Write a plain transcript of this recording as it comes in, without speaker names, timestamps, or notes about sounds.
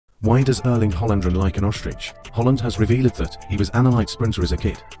Why does Erling Haaland run like an ostrich? Haaland has revealed that he was an elite sprinter as a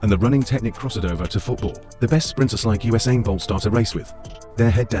kid, and the running technique crossed over to football. The best sprinters like Usain Bolt start a race with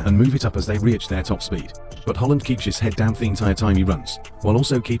their head down and move it up as they reach their top speed. But Haaland keeps his head down the entire time he runs, while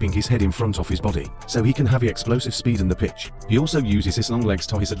also keeping his head in front of his body, so he can have the explosive speed in the pitch. He also uses his long legs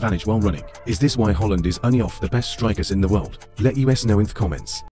to his advantage while running. Is this why Haaland is only of the best strikers in the world? Let us know in the comments.